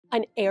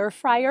An air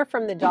fryer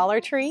from the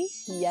Dollar Tree?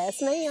 Yes,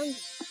 ma'am.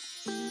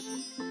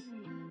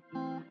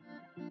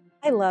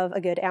 I love a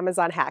good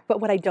Amazon hack,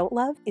 but what I don't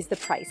love is the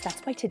price.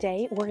 That's why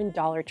today we're in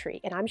Dollar Tree,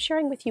 and I'm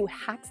sharing with you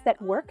hacks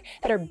that work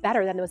that are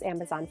better than those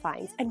Amazon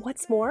finds. And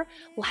what's more,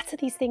 lots of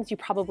these things you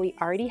probably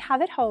already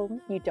have at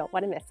home. You don't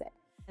want to miss it.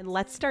 And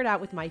let's start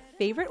out with my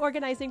favorite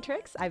organizing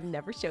tricks I've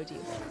never showed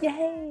you.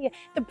 Yay!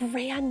 The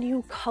brand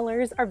new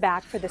colors are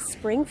back for the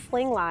Spring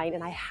Fling line,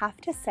 and I have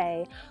to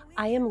say,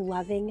 I am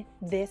loving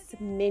this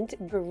mint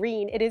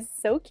green. It is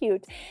so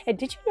cute. And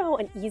did you know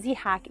an easy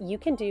hack you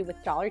can do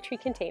with Dollar Tree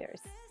containers?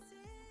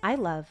 I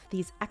love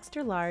these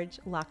extra large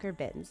locker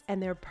bins,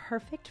 and they're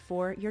perfect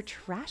for your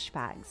trash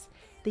bags.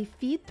 They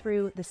feed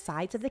through the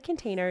sides of the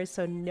containers,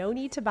 so no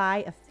need to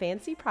buy a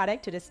fancy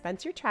product to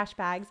dispense your trash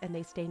bags, and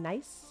they stay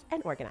nice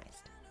and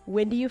organized.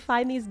 When do you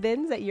find these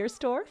bins at your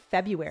store?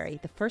 February.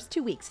 The first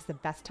 2 weeks is the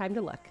best time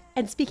to look.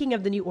 And speaking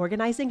of the new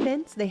organizing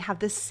bins, they have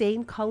the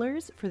same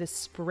colors for the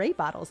spray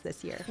bottles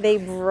this year. They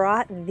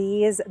brought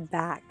these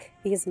back.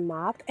 These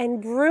mop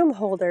and broom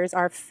holders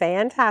are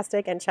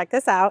fantastic, and check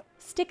this out.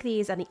 Stick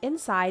these on the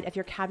inside of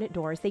your cabinet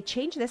doors. They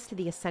changed this to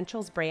the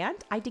Essentials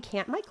brand. I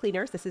decant my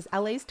cleaners. This is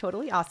LA's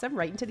Totally Awesome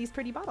right into these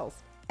pretty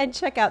bottles. And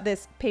check out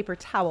this paper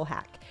towel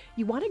hack.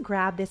 You want to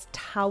grab this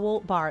towel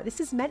bar. This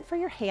is meant for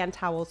your hand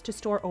towels to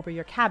store over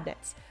your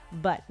cabinets.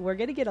 But we're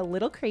going to get a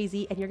little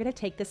crazy and you're going to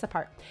take this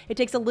apart. It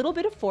takes a little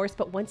bit of force,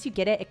 but once you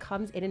get it, it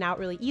comes in and out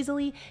really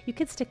easily. You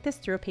can stick this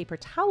through a paper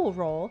towel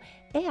roll,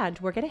 and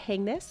we're going to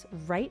hang this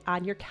right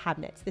on your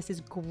cabinets. This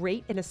is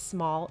great in a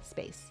small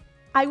space.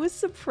 I was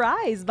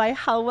surprised by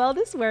how well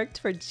this worked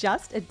for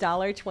just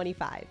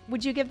 $1.25.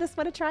 Would you give this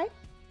one a try?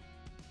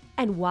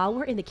 And while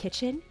we're in the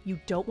kitchen, you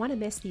don't want to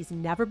miss these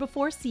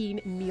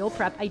never-before-seen meal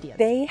prep ideas.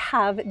 They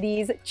have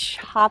these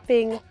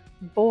chopping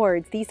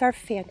boards. These are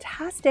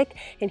fantastic,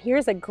 and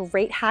here's a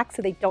great hack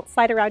so they don't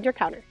slide around your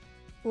counter.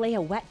 Lay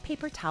a wet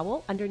paper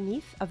towel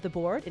underneath of the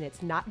board, and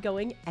it's not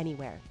going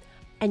anywhere.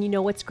 And you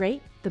know what's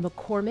great? The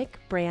McCormick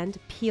brand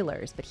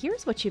peelers. But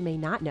here's what you may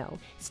not know.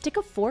 Stick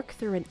a fork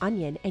through an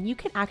onion and you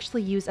can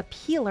actually use a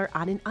peeler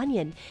on an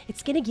onion.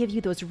 It's gonna give you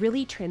those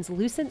really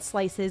translucent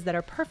slices that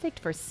are perfect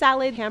for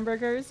salad,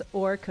 hamburgers,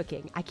 or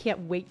cooking. I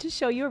can't wait to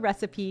show you a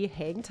recipe.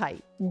 Hang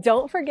tight.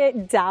 Don't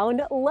forget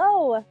down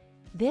low.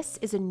 This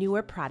is a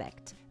newer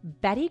product.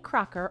 Betty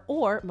Crocker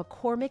or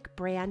McCormick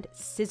brand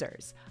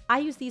scissors. I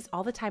use these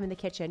all the time in the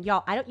kitchen.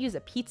 Y'all, I don't use a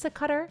pizza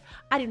cutter.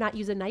 I do not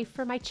use a knife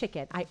for my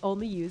chicken. I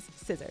only use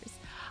scissors.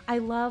 I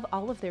love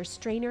all of their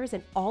strainers,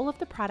 and all of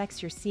the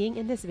products you're seeing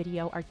in this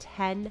video are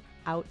 10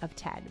 out of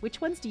 10. Which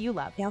ones do you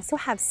love? They also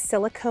have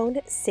silicone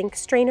sink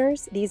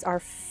strainers. These are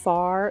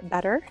far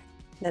better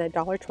than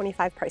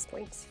 $1.25 price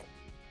point.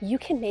 You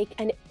can make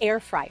an air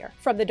fryer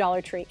from the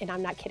Dollar Tree, and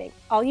I'm not kidding.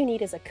 All you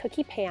need is a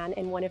cookie pan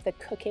and one of the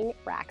cooking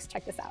racks.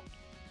 Check this out.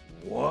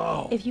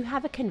 Whoa. If you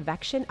have a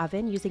convection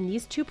oven, using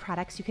these two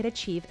products, you could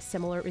achieve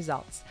similar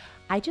results.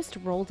 I just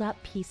rolled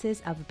up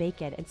pieces of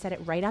bacon and set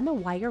it right on the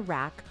wire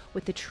rack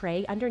with the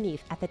tray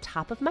underneath at the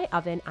top of my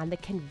oven on the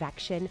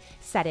convection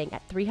setting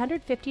at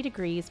 350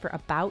 degrees for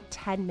about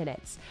 10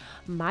 minutes.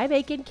 My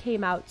bacon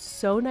came out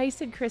so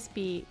nice and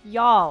crispy.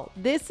 Y'all,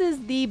 this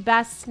is the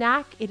best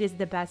snack. It is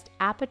the best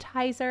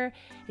appetizer.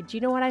 And do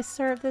you know what I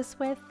serve this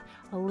with?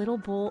 A little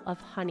bowl of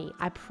honey.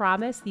 I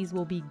promise these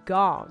will be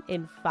gone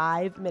in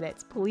 5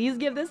 minutes. Please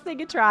give this thing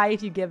a try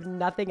if you give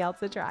nothing else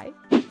a try.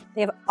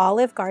 They have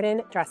Olive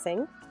Garden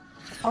dressing.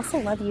 I also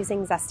love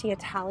using Zesty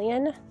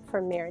Italian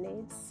for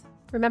marinades.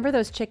 Remember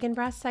those chicken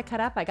breasts I cut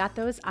up? I got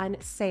those on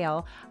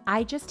sale.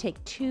 I just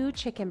take 2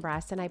 chicken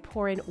breasts and I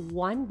pour in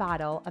 1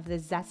 bottle of the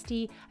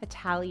Zesty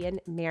Italian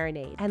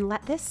marinade and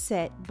let this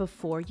sit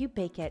before you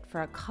bake it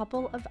for a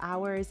couple of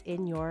hours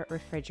in your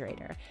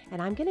refrigerator.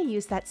 And I'm gonna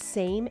use that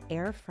same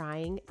air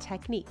frying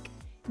technique.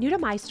 New to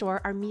my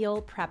store are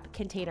meal prep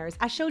containers.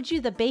 I showed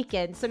you the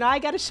bacon, so now I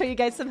gotta show you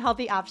guys some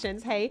healthy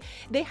options. Hey,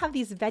 they have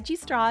these veggie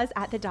straws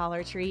at the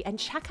Dollar Tree, and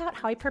check out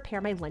how I prepare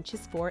my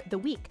lunches for the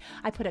week.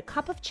 I put a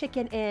cup of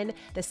chicken in,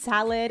 the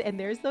salad, and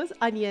there's those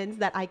onions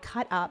that I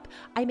cut up.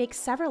 I make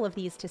several of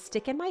these to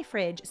stick in my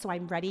fridge so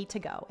I'm ready to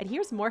go. And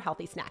here's more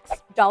healthy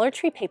snacks. Dollar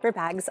Tree paper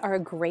bags are a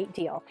great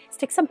deal.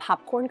 Stick some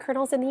popcorn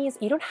kernels in these.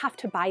 You don't have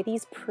to buy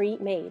these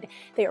pre-made.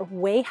 They are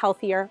way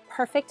healthier,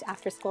 perfect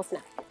after school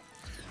snack.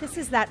 This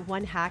is that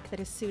one hack that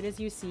as soon as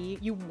you see,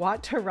 you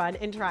want to run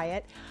and try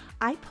it.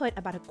 I put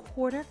about a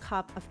 1/4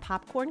 cup of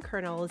popcorn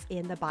kernels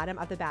in the bottom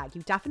of the bag.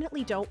 You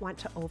definitely don't want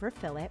to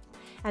overfill it.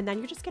 And then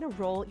you're just gonna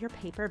roll your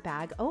paper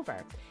bag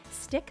over.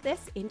 Stick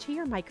this into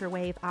your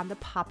microwave on the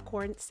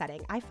popcorn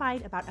setting. I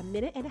find about 1.5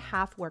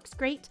 minutes works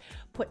great.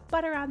 Put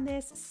butter on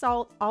this,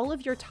 salt, all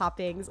of your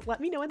toppings. Let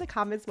me know in the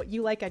comments what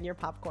you like on your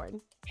popcorn.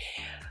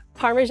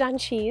 Parmesan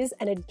cheese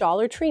and a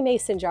Dollar Tree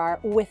mason jar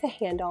with a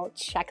handle.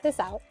 Check this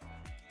out.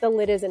 The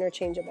lid is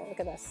interchangeable. Look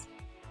at this.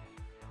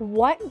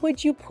 What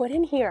would you put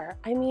in here?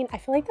 I mean, I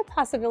feel like the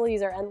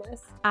possibilities are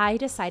endless. I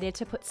decided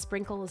to put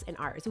sprinkles in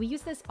ours. We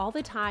use this all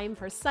the time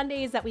for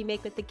Sundays that we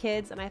make with the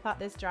kids, and I thought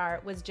this jar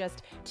was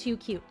just too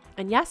cute.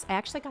 And yes, I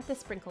actually got the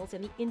sprinkles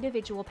in the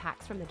individual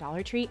packs from the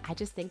Dollar Tree. I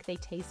just think they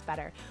taste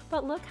better.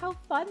 But look how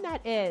fun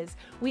that is.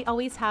 We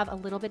always have a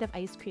little bit of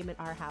ice cream at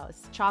our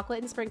house. Chocolate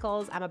and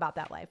sprinkles, I'm about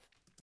that life.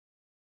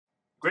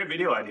 Great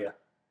video idea.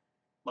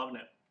 Loving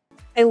it.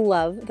 I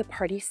love the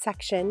party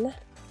section.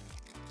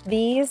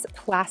 These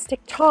plastic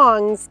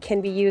tongs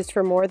can be used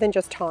for more than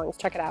just tongs.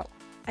 Check it out.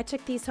 I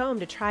took these home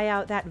to try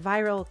out that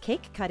viral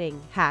cake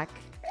cutting hack.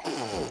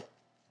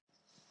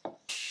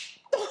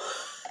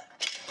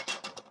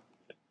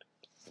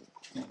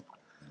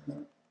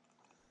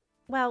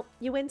 Well,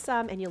 you win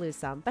some and you lose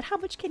some, but how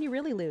much can you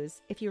really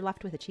lose if you're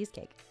left with a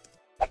cheesecake?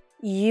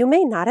 You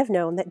may not have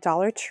known that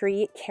Dollar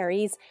Tree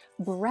carries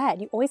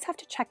bread. You always have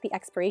to check the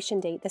expiration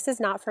date. This is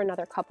not for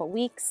another couple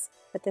weeks,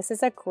 but this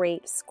is a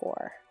great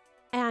score.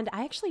 And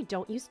I actually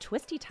don't use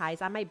twisty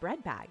ties on my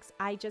bread bags.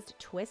 I just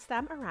twist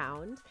them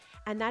around,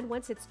 and then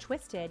once it's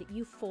twisted,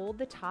 you fold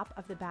the top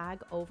of the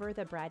bag over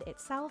the bread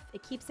itself.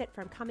 It keeps it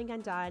from coming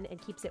undone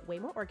and keeps it way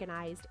more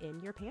organized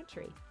in your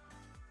pantry.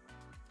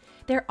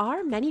 There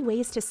are many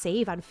ways to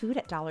save on food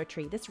at Dollar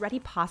Tree. This ready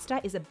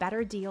pasta is a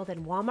better deal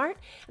than Walmart,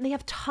 and they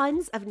have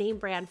tons of name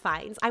brand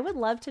finds. I would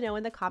love to know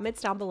in the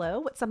comments down below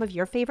what some of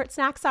your favorite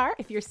snacks are.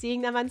 If you're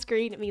seeing them on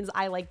screen, it means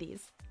I like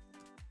these.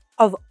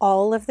 Of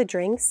all of the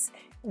drinks,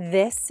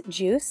 this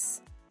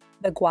juice,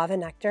 the guava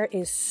nectar,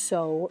 is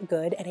so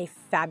good at a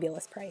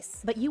fabulous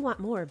price. But you want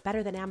more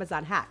better than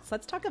Amazon hacks.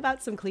 Let's talk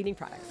about some cleaning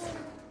products.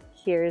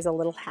 Here's a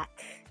little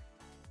hack.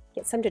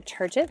 Get some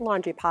detergent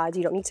laundry pods.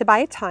 You don't need to buy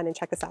a ton, and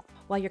check this out.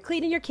 While you're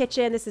cleaning your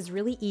kitchen, this is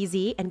really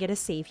easy and gonna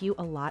save you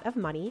a lot of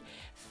money.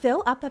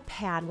 Fill up a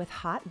pan with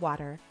hot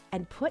water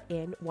and put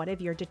in one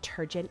of your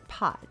detergent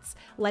pods.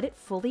 Let it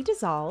fully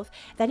dissolve.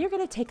 Then you're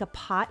gonna take a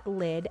pot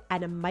lid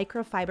and a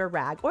microfiber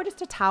rag, or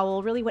just a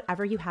towel, really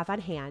whatever you have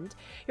on hand.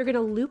 You're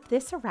gonna loop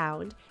this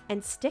around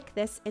and stick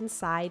this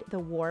inside the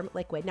warm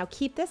liquid. Now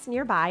keep this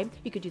nearby.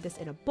 You could do this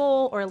in a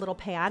bowl or a little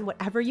pan,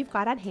 whatever you've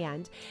got on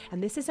hand.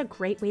 And this is a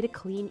great way to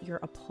clean your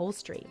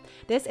upholstery.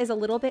 This is a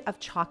little bit of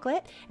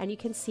chocolate, and you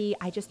can see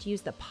I just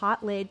used the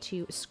pot lid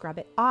to scrub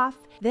it off.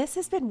 This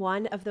has been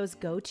one of those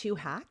go-to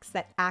hacks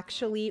that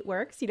actually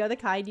works. You know, the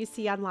kind you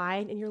see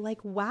online and you're like,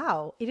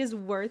 wow, it is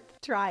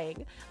worth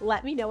trying.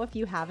 Let me know if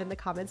you have in the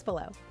comments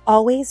below.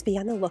 Always be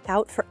on the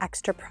lookout for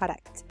extra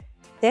product.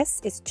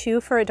 This is 2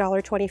 for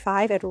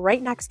 $1.25, and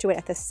right next to it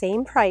at the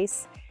same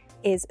price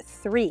is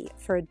 3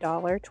 for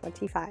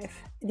 $1.25.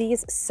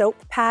 These soap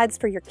pads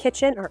for your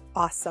kitchen are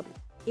awesome.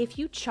 If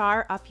you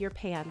char up your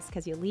pans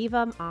because you leave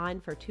them on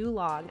for too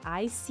long,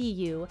 I see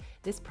you.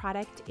 This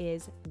product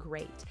is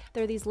great.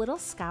 They're these little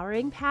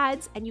scouring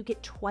pads, and you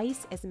get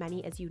twice as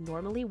many as you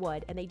normally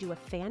would, and they do a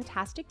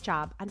fantastic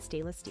job on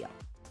stainless steel.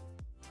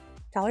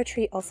 Dollar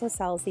Tree also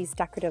sells these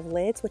decorative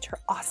lids, which are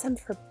awesome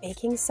for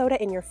baking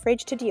soda in your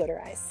fridge to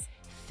deodorize.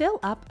 Fill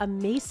up a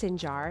mason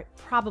jar,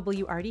 probably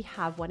you already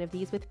have one of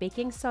these, with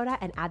baking soda,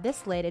 and add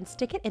this lid and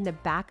stick it in the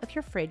back of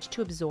your fridge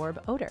to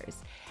absorb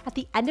odors. At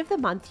the end of the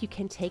month, you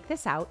can take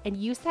this out and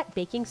use that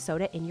baking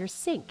soda in your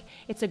sink.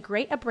 It's a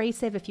great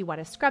abrasive if you want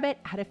to scrub it,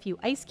 add a few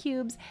ice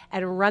cubes,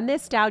 and run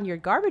this down your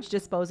garbage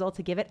disposal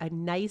to give it a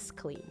nice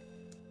clean.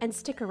 And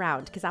stick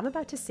around, because I'm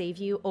about to save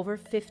you over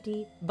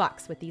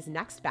 $50 with these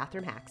next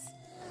bathroom hacks.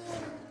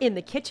 In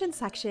the kitchen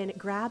section,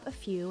 grab a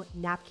few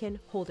napkin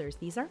holders.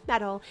 These are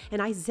metal, and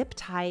I zip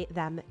tie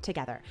them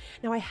together.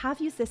 Now, I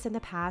have used this in the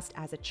past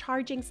as a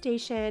charging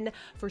station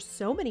for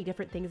so many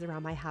different things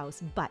around my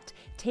house, but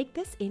take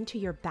this into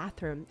your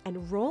bathroom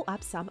and roll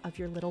up some of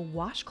your little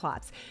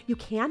washcloths. You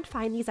can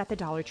find these at the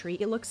Dollar Tree.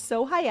 It looks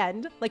so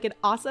high-end, like an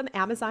awesome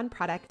Amazon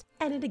product.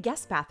 And in a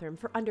guest bathroom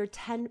for under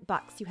 $10,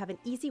 you have an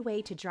easy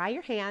way to dry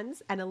your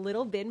hands and a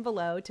little bin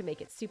below to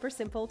make it super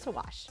simple to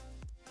wash.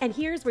 And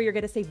here's where you're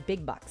gonna save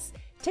big bucks.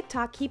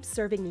 TikTok keeps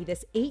serving me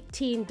this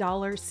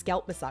 $18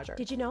 scalp massager.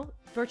 Did you know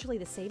virtually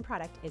the same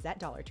product is at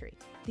Dollar Tree?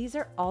 These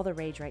are all the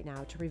rage right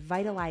now to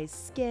revitalize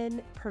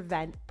skin,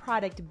 prevent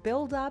product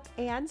buildup,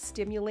 and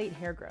stimulate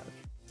hair growth.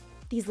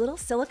 These little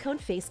silicone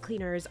face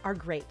cleaners are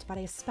great, but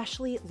I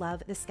especially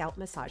love the scalp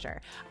massager.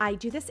 I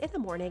do this in the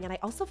morning, and I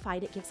also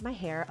find it gives my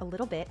hair a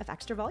little bit of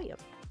extra volume.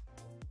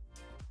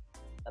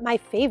 My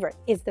favorite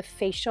is the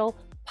facial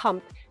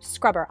pump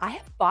scrubber. I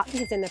have bought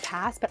these in the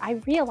past, but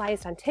I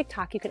realized on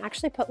TikTok you can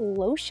actually put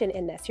lotion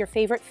in this, your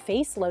favorite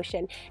face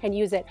lotion, and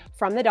use it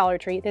from the Dollar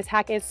Tree. This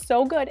hack is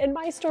so good, and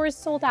my store is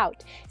sold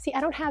out. See, I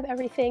don't have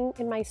everything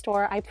in my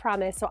store, I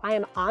promise, so I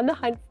am on the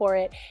hunt for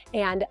it,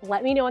 and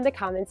let me know in the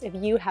comments if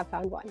you have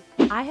found one.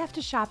 I have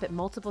to shop at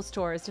multiple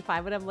stores to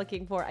find what I'm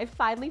looking for. I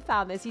finally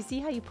found this. You see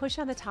how you push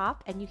on the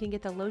top and you can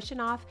get the lotion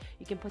off?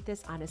 You can put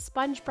this on a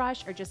sponge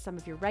brush or just some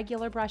of your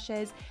regular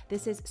brushes.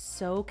 This is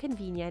so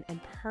convenient and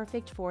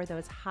perfect for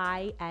those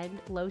high-end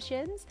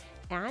lotions,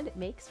 and it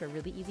makes for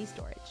really easy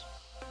storage.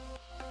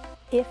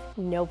 If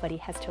nobody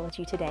has told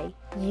you today,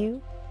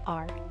 you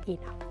are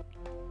enough.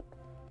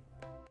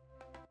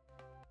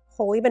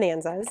 Holy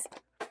bonanzas.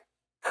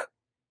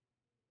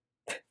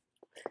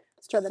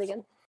 try that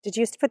again. Did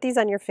you used to put these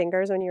on your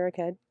fingers when you were a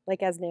kid,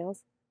 like as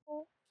nails?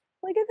 Oh,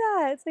 look at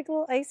that. It's like a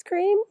little ice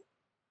cream.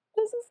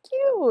 This is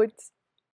cute.